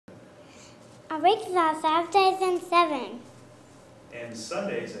Our weekends are Saturdays and 7. And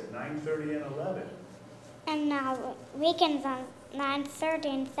Sundays at 9:30 and 11. And our weekends are 9:30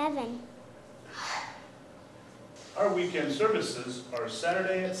 and 7. Our weekend services are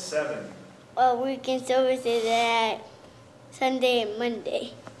Saturday at 7. Our weekend services at Sunday and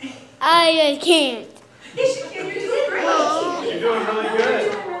Monday. I just can't. You're doing great. You're doing really good.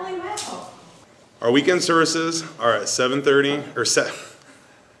 You're doing really well. Our weekend services are at 7:30 or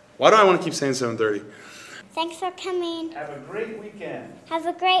Why do I want to keep saying 7:30? Thanks for coming. Have a great weekend. Have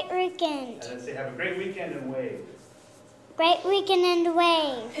a great weekend. And let's say have a great weekend and wave. Great weekend and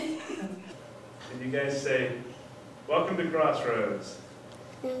wave. And you guys say, welcome to Crossroads.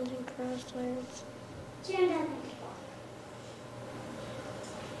 Crossroads.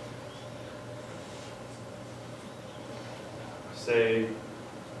 Say,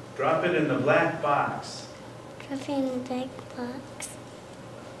 drop it in the black box. Dropping the black box.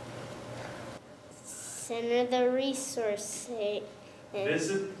 Center the resource.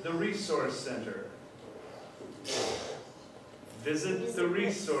 Visit the resource center. Visit the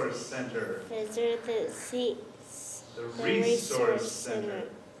resource center. Visit The resource center.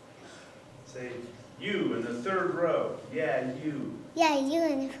 Say, you in the third row. Yeah, you. Yeah, you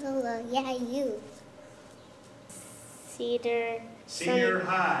and Hula. Yeah, you. Senior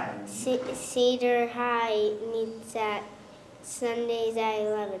high. Cedar High meets at Sundays at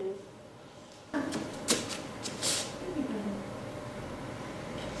 11.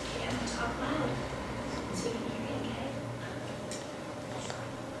 Talk loud so you can hear me,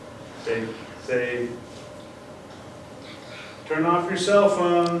 okay? Say, turn off your cell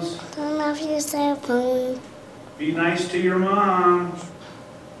phones. Turn off your cell phone. Be nice to your mom.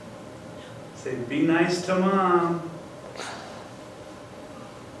 Say, be nice to mom.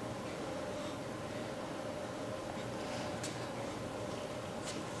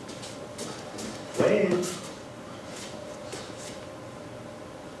 Wave.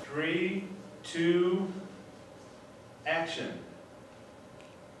 3, 2, action.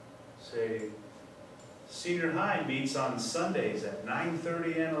 Say, senior high meets on Sundays at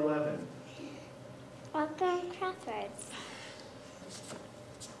 9:30 and 11. Welcome to Crossroads.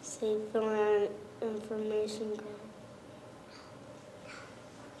 Say the information girl.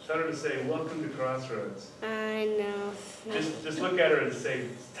 Tell her to say, welcome to Crossroads. I know. Just look at her and say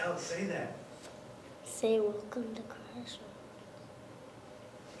that. Say welcome to Crossroads.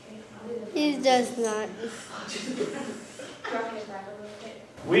 Okay, I'll do the- He does not. Drop it back a little bit.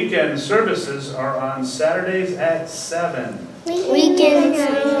 Weekend services are on Saturdays at 7. Weekend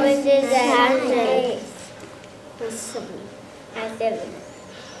services at 7.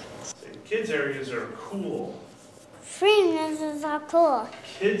 Say, kids areas are cool. Freemasons are cool.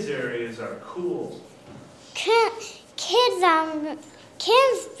 Kids areas are cool. Kids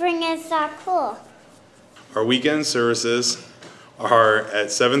bringers are cool. Our weekend services are at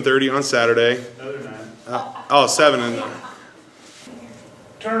 7:30 on Saturday. No, they're not. 7 and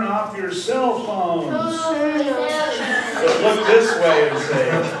Turn off your cell phones. Look this way and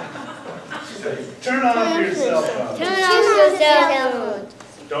say, turn off your cell phones. Turn off your cell phone.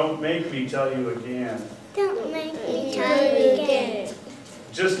 Don't make me tell you again. Don't make me tell you again.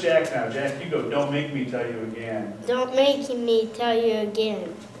 Just Jack now. Jack, you go. Don't make me tell you again. Don't make me tell you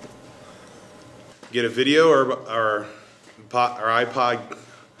again. get a video or iPod.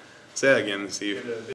 Say that again, Steve. Get a